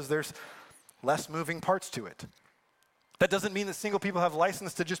because there's less moving parts to it. That doesn't mean that single people have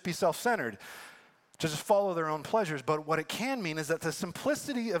license to just be self-centered, to just follow their own pleasures. But what it can mean is that the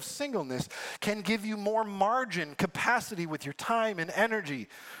simplicity of singleness can give you more margin, capacity with your time and energy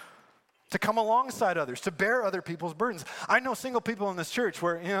to come alongside others, to bear other people's burdens. I know single people in this church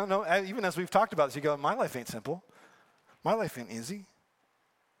where, even as we've talked about this, you go, my life ain't simple. My life ain't easy.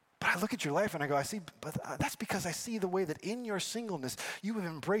 But I look at your life and I go, but that's because I see the way that in your singleness, you have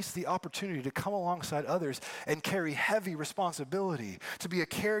embraced the opportunity to come alongside others and carry heavy responsibility, to be a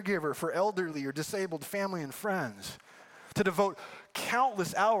caregiver for elderly or disabled family and friends, to devote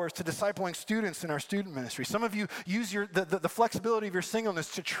countless hours to discipling students in our student ministry. Some of you use the flexibility of your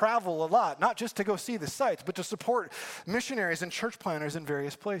singleness to travel a lot, not just to go see the sites, but to support missionaries and church planners in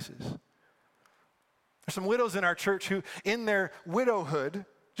various places. There's some widows in our church who, in their widowhood,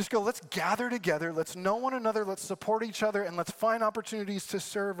 just go, let's gather together, let's know one another, let's support each other, and let's find opportunities to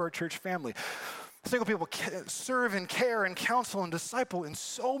serve our church family. Single people serve and care and counsel and disciple in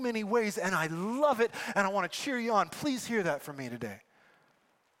so many ways, and I love it, and I want to cheer you on. Please hear that from me today.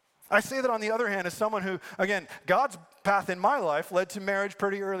 I say that on the other hand as someone who, again, God's path in my life led to marriage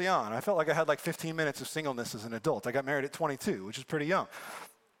pretty early on. I felt like I had like 15 minutes of singleness as an adult. I got married at 22, which is pretty young.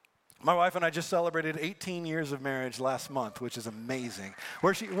 My wife and I just celebrated 18 years of marriage last month, which is amazing.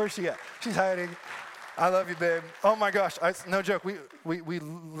 Where's she at? She's hiding. I love you, babe. Oh my gosh, no joke. We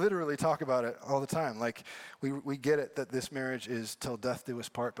literally talk about it all the time. Like we get it that this marriage is till death do us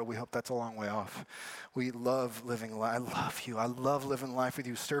part, but we hope that's a long way off. We love living life. I love you. I love living life with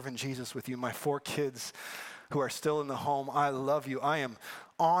you, serving Jesus with you. My 4 kids who are still in the home, I love you. I am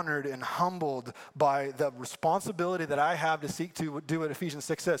honored and humbled by the responsibility that I have to seek to do what Ephesians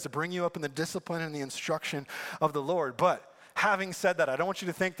 6 says, to bring you up in the discipline and the instruction of the Lord. But having said that, I don't want you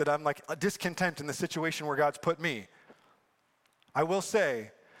to think that I'm like discontent in the situation where God's put me. I will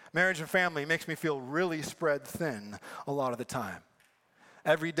say, marriage and family makes me feel really spread thin a lot of the time.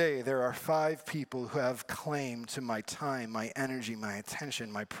 Every day there are 5 people who have claim to my time, my energy, my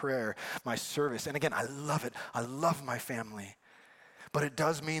attention, my prayer, my service. And again, I love it. I love my family. But it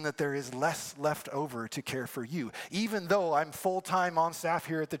does mean that there is less left over to care for you. Even though I'm full-time on staff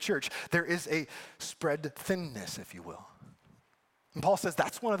here at the church, there is a spread thinness, if you will. And Paul says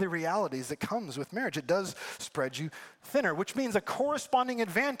that's one of the realities that comes with marriage. It does spread you thinner, which means a corresponding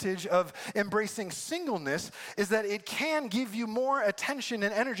advantage of embracing singleness is that it can give you more attention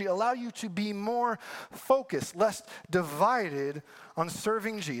and energy, allow you to be more focused, less divided on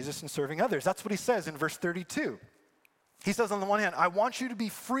serving Jesus and serving others. That's what he says in verse 32. He says on the one hand, I want you to be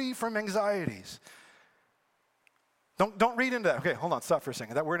free from anxieties. Don't read into that. Okay, hold on, stop for a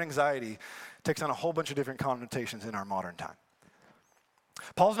second. That word anxiety takes on a whole bunch of different connotations in our modern time.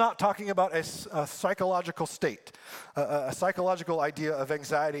 Paul's not talking about a psychological state, a psychological idea of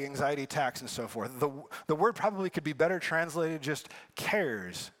anxiety attacks, and so forth. The word probably could be better translated just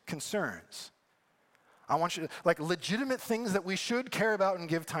cares, concerns. I want you to, like legitimate things that we should care about and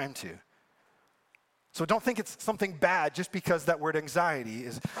give time to. So don't think it's something bad just because that word anxiety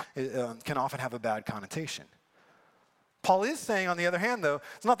can often have a bad connotation. Paul is saying, on the other hand, though,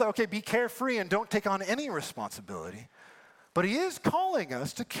 it's not that, okay, be carefree and don't take on any responsibility. But he is calling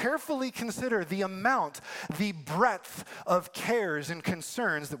us to carefully consider the amount, the breadth of cares and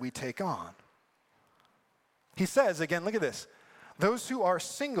concerns that we take on. He says, again, look at this. Those who are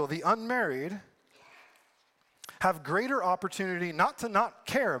single, the unmarried, have greater opportunity not to not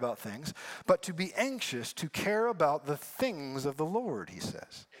care about things, but to be anxious to care about the things of the Lord, he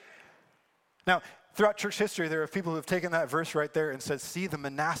says. Now, throughout church history, there are people who have taken that verse right there and said, see the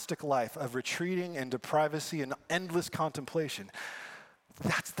monastic life of retreating into privacy and endless contemplation.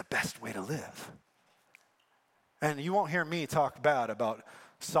 That's the best way to live. And you won't hear me talk bad about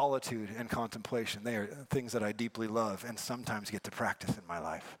solitude and contemplation. They are things that I deeply love and sometimes get to practice in my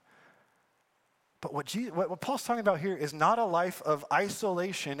life. But what Paul's talking about here is not a life of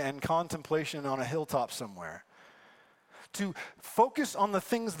isolation and contemplation on a hilltop somewhere. To focus on the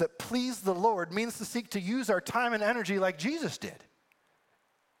things that please the Lord means to seek to use our time and energy like Jesus did.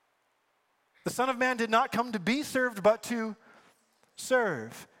 The Son of Man did not come to be served, but to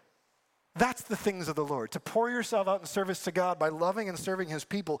serve. That's the things of the Lord. To pour yourself out in service to God by loving and serving his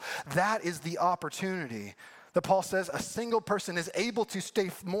people, that is the opportunity that Paul says a single person is able to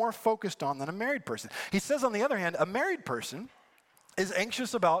stay more focused on than a married person. He says, on the other hand, a married person is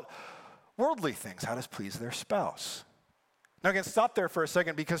anxious about worldly things, how to please their spouse. Now again, stop there for a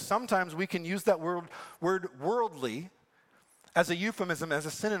second, because sometimes we can use that word worldly as a euphemism, as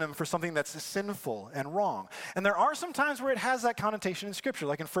a synonym for something that's sinful and wrong. And there are some times where it has that connotation in Scripture,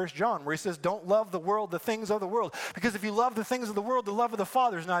 like in 1 John, where he says, don't love the world, the things of the world. Because if you love the things of the world, the love of the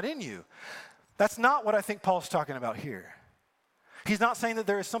Father is not in you. That's not what I think Paul's talking about here. He's not saying that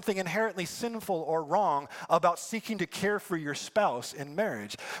there is something inherently sinful or wrong about seeking to care for your spouse in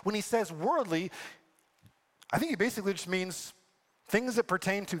marriage. When he says worldly, I think he basically just means things that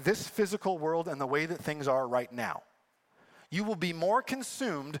pertain to this physical world and the way that things are right now. You will be more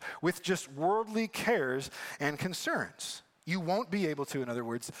consumed with just worldly cares and concerns. You won't be able to, in other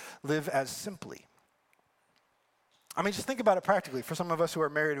words, live as simply. I mean, just think about it practically. For some of us who are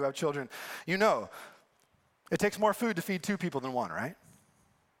married, who have children, you know, it takes more food to feed 2 people than 1, right?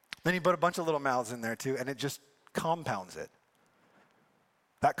 Then you put a bunch of little mouths in there too, and it just compounds it.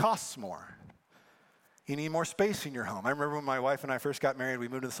 That costs more. You need more space in your home. I remember when my wife and I first got married, we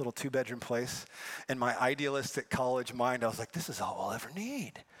moved to this little 2-bedroom place. In my idealistic college mind, I was like, this is all we'll ever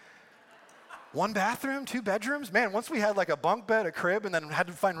need. 1 bathroom, 2 bedrooms? Man, once we had like a bunk bed, a crib, and then had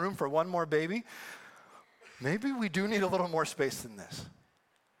to find room for 1 more baby, maybe we do need a little more space than this.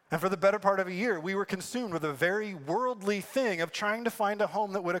 And for the better part of a year, we were consumed with a very worldly thing of trying to find a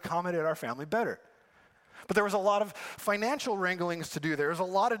home that would accommodate our family better. But there was a lot of financial wranglings to do. There was a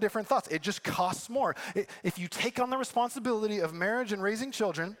lot of different thoughts. It just costs more. If you take on the responsibility of marriage and raising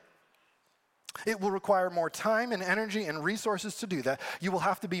children, it will require more time and energy and resources to do that. You will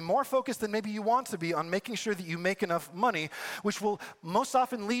have to be more focused than maybe you want to be on making sure that you make enough money, which will most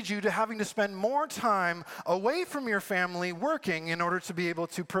often lead you to having to spend more time away from your family working in order to be able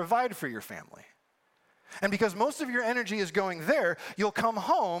to provide for your family. And because most of your energy is going there, you'll come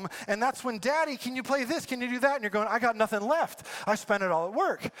home, and that's when, Daddy, can you play this? Can you do that? And you're going, I got nothing left. I spent it all at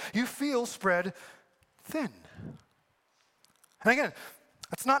work. You feel spread thin. And again,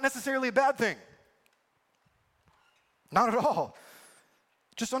 That's not necessarily a bad thing. Not at all.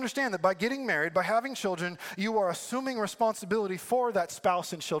 Just understand that by getting married, by having children, you are assuming responsibility for that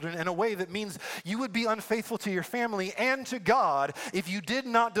spouse and children in a way that means you would be unfaithful to your family and to God if you did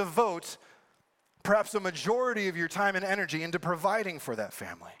not devote perhaps a majority of your time and energy into providing for that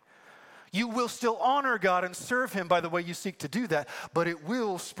family. You will still honor God and serve Him by the way you seek to do that, but it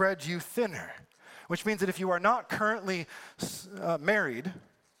will spread you thinner, which means that if you are not currently married,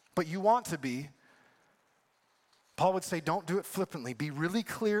 but you want to be, Paul would say, don't do it flippantly. Be really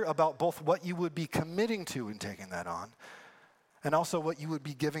clear about both what you would be committing to in taking that on and also what you would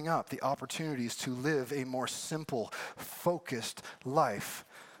be giving up, the opportunities to live a more simple, focused life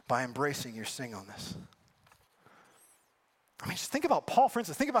by embracing your singleness. I mean, just think about Paul, for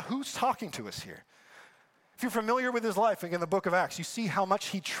instance. Think about who's talking to us here. If you're familiar with his life, like in the book of Acts, you see how much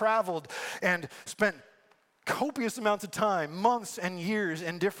he traveled and spent copious amounts of time, months and years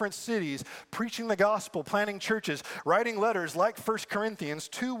in different cities, preaching the gospel, planting churches, writing letters like 1 Corinthians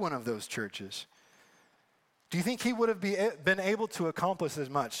to one of those churches. Do you think he would have been able to accomplish as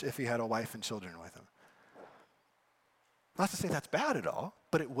much if he had a wife and children with him? Not to say that's bad at all,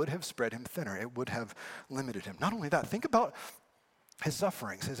 but it would have spread him thinner. It would have limited him. Not only that, think about his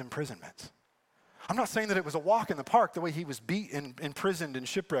sufferings, his imprisonments. I'm not saying that it was a walk in the park, the way he was beaten, imprisoned, and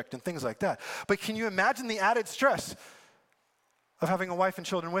shipwrecked, and things like that. But can you imagine the added stress of having a wife and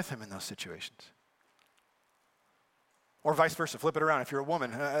children with him in those situations? Or vice versa, flip it around. If you're a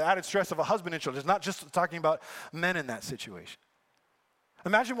woman, added stress of a husband and children. It's not just talking about men in that situation.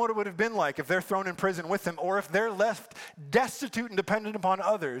 Imagine what it would have been like if they're thrown in prison with him, or if they're left destitute and dependent upon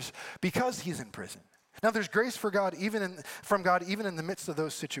others because he's in prison. Now, there's grace from God even in the midst of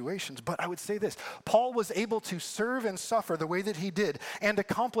those situations. But I would say this, Paul was able to serve and suffer the way that he did and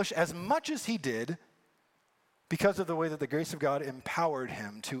accomplish as much as he did because of the way that the grace of God empowered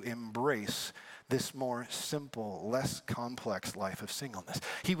him to embrace this more simple, less complex life of singleness.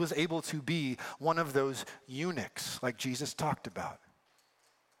 He was able to be one of those eunuchs like Jesus talked about,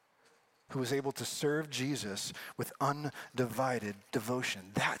 who was able to serve Jesus with undivided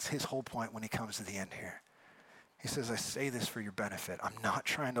devotion. That's his whole point when he comes to the end here. He says, I say this for your benefit. I'm not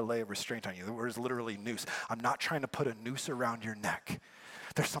trying to lay a restraint on you. The word is literally noose. I'm not trying to put a noose around your neck.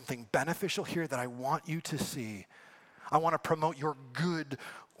 There's something beneficial here that I want you to see. I want to promote your good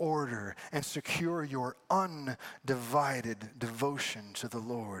order and secure your undivided devotion to the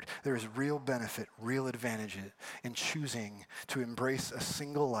Lord. There is real benefit, real advantage in choosing to embrace a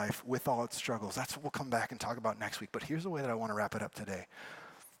single life with all its struggles. That's what we'll come back and talk about next week. But here's the way that I want to wrap it up today.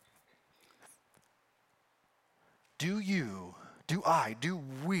 Do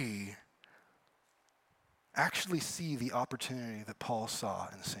we actually see the opportunity that Paul saw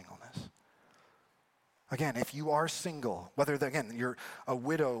in singleness? Again, if you are single, whether, again, you're a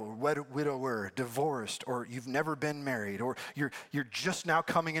widow or widower, divorced, or you've never been married, or you're just now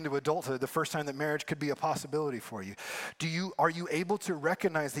coming into adulthood, the first time that marriage could be a possibility for you, are you able to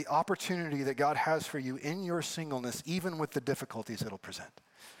recognize the opportunity that God has for you in your singleness, even with the difficulties it'll present?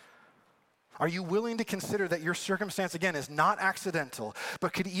 Are you willing to consider that your circumstance, again, is not accidental,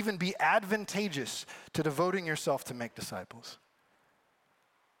 but could even be advantageous to devoting yourself to make disciples?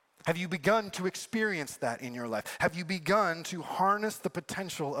 Have you begun to experience that in your life? Have you begun to harness the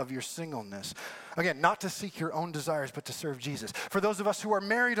potential of your singleness? Again, not to seek your own desires, but to serve Jesus. For those of us who are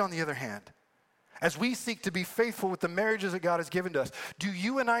married, on the other hand, as we seek to be faithful with the marriages that God has given to us, do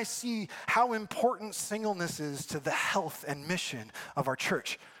you and I see how important singleness is to the health and mission of our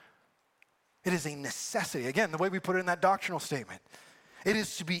church? It is a necessity. Again, the way we put it in that doctrinal statement. It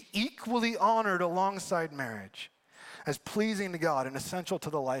is to be equally honored alongside marriage as pleasing to God and essential to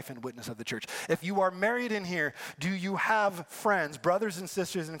the life and witness of the church. If you are married in here, do you have friends, brothers and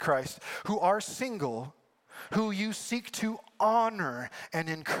sisters in Christ, who are single, who you seek to honor and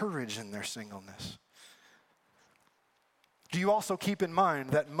encourage in their singleness? Do you also keep in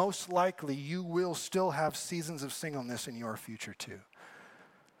mind that most likely you will still have seasons of singleness in your future too?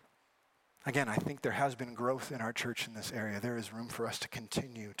 Again, I think there has been growth in our church in this area. There is room for us to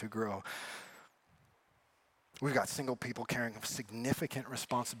continue to grow. We've got single people carrying significant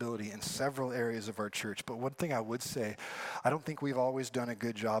responsibility in several areas of our church. But one thing I would say, I don't think we've always done a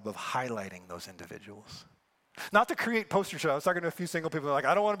good job of highlighting those individuals. Not to create poster child. I was talking to a few single people, they're like,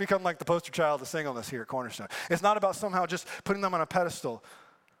 I don't want to become like the poster child of singleness here at Cornerstone. It's not about somehow just putting them on a pedestal.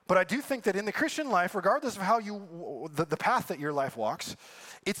 But I do think that in the Christian life, regardless of how the path that your life walks,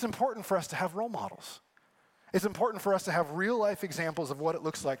 it's important for us to have role models. It's important for us to have real life examples of what it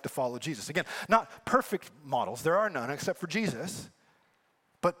looks like to follow Jesus. Again, not perfect models. There are none except for Jesus.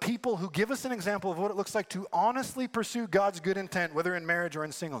 but people who give us an example of what it looks like to honestly pursue God's good intent, whether in marriage or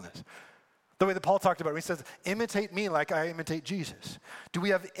in singleness. The way that Paul talked about it, he says, imitate me like I imitate Jesus. Do we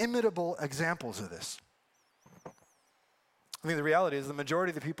have imitable examples of this? I mean, the reality is the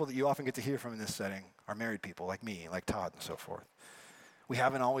majority of the people that you often get to hear from in this setting are married people like me, like Todd and so forth. We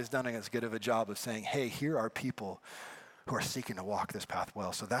haven't always done as good of a job of saying, hey, here are people who are seeking to walk this path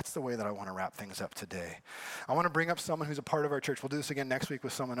well. So that's the way that I want to wrap things up today. I want to bring up someone who's a part of our church. We'll do this again next week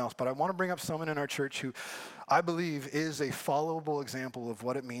with someone else, but I want to bring up someone in our church who I believe is a followable example of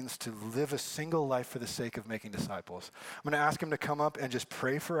what it means to live a single life for the sake of making disciples. I'm going to ask him to come up and just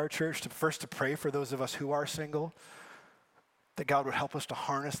pray for our church, to pray for those of us who are single, that God would help us to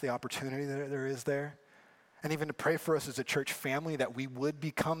harness the opportunity that there is there. And even to pray for us as a church family, that we would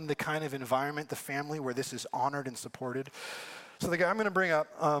become the kind of environment, the family, where this is honored and supported. So the guy I'm going to bring up,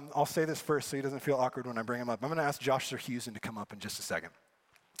 I'll say this first so he doesn't feel awkward when I bring him up. I'm going to ask Josh Sirhusen to come up in just a second.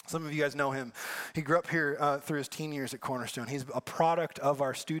 Some of you guys know him. He grew up here through his teen years at Cornerstone. He's a product of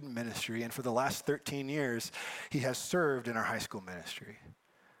our student ministry, and for the last 13 years, he has served in our high school ministry.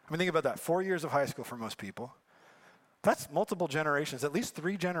 I mean, think about that. 4 years of high school for most people. That's multiple generations, at least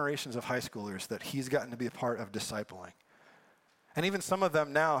 3 generations of high schoolers that he's gotten to be a part of discipling. And even some of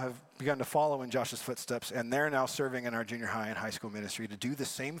them now have begun to follow in Josh's footsteps, and they're now serving in our junior high and high school ministry to do the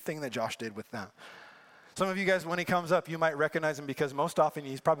same thing that Josh did with them. Some of you guys, when he comes up, you might recognize him because most often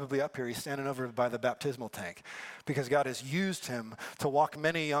he's probably up here. He's standing over by the baptismal tank because God has used him to walk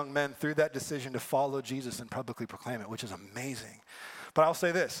many young men through that decision to follow Jesus and publicly proclaim it, which is amazing. But I'll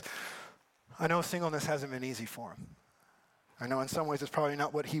say this. I know singleness hasn't been easy for him. I know in some ways it's probably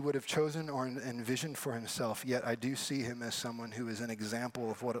not what he would have chosen or envisioned for himself, yet I do see him as someone who is an example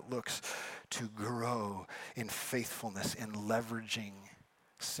of what it looks to grow in faithfulness, in leveraging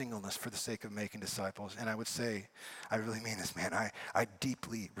singleness for the sake of making disciples. And I would say, I really mean this, man, I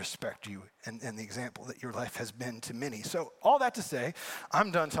deeply respect you and the example that your life has been to many. So all that to say,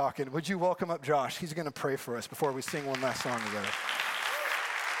 I'm done talking. Would you welcome up Josh? He's going to pray for us before we sing one last song together.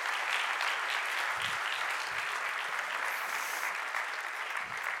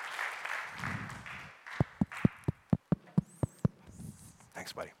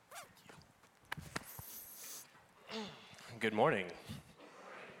 Thanks, buddy. Good morning.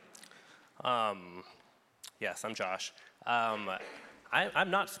 Yes, I'm Josh. I'm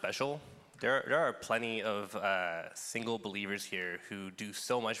not special. There are plenty of single believers here who do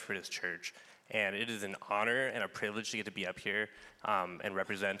so much for this church, and it is an honor and a privilege to get to be up here and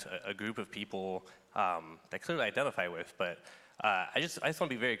represent a group of people that clearly identify with. But I just want to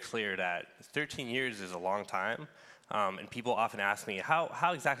be very clear that 13 years is a long time. And people often ask me,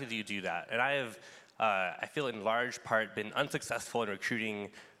 how exactly do you do that? And I have, I feel in large part, been unsuccessful in recruiting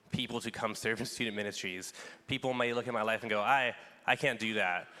people to come serve in student ministries. People may look at my life and go, I can't do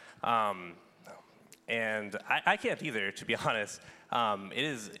that. And I can't either, to be honest. It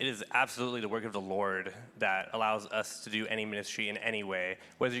is absolutely the work of the Lord that allows us to do any ministry in any way,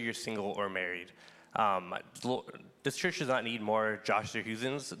 whether you're single or married. This church does not need more Josh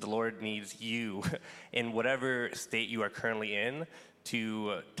Sirhusens. The Lord needs you in whatever state you are currently in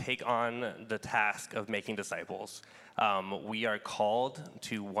to take on the task of making disciples. We are called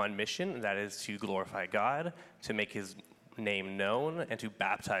to one mission, and that is to glorify God, to make his name known, and to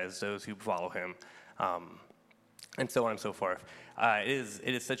baptize those who follow him, and so on and so forth. It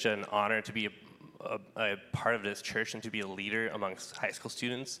is such an honor to be a part of this church and to be a leader amongst high school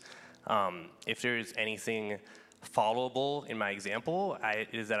students. If there is anything followable in my example, it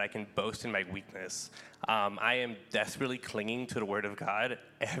is that I can boast in my weakness. I am desperately clinging to the Word of God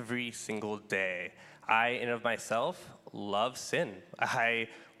every single day. I, in of myself, love sin. I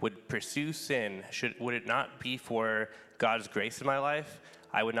would pursue sin. Would it not be for God's grace in my life,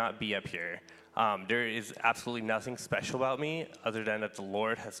 I would not be up here. There is absolutely nothing special about me other than that the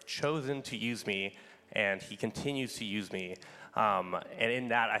Lord has chosen to use me, and he continues to use me. And in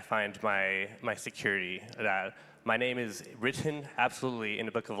that, I find my security, that my name is written absolutely in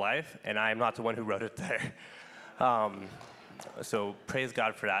the book of life, and I am not the one who wrote it there. So praise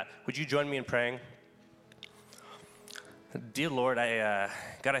God for that. Would you join me in praying? Dear Lord,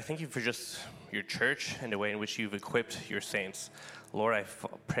 God, I thank you for just your church and the way in which you've equipped your saints. Lord, I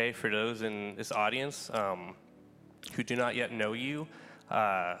pray for those in this audience who do not yet know you.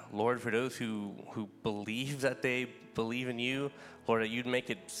 Lord, for those who believe that they believe in you, Lord, that you'd make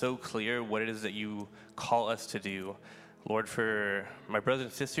it so clear what it is that you call us to do. Lord, for my brothers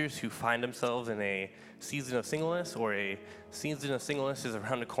and sisters who find themselves in a season of singleness, or a season of singleness is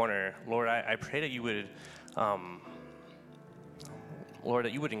around the corner, Lord, I pray that you would, Lord,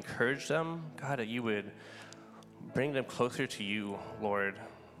 that you would encourage them, God, that you would, bring them closer to you, Lord,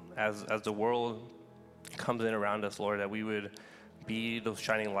 as the world comes in around us, Lord, that we would be those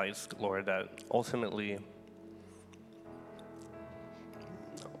shining lights, Lord, that ultimately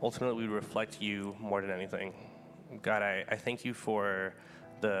we reflect you more than anything. God, I thank you for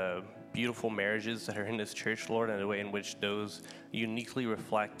the beautiful marriages that are in this church, Lord, and the way in which those uniquely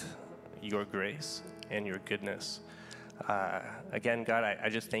reflect your grace and your goodness. Again, God, I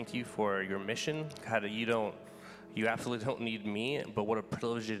just thank you for your mission. God, you absolutely don't need me, but what a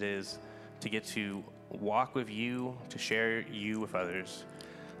privilege it is to get to walk with you, to share you with others.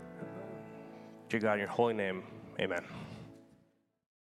 Dear God, in your holy name, amen.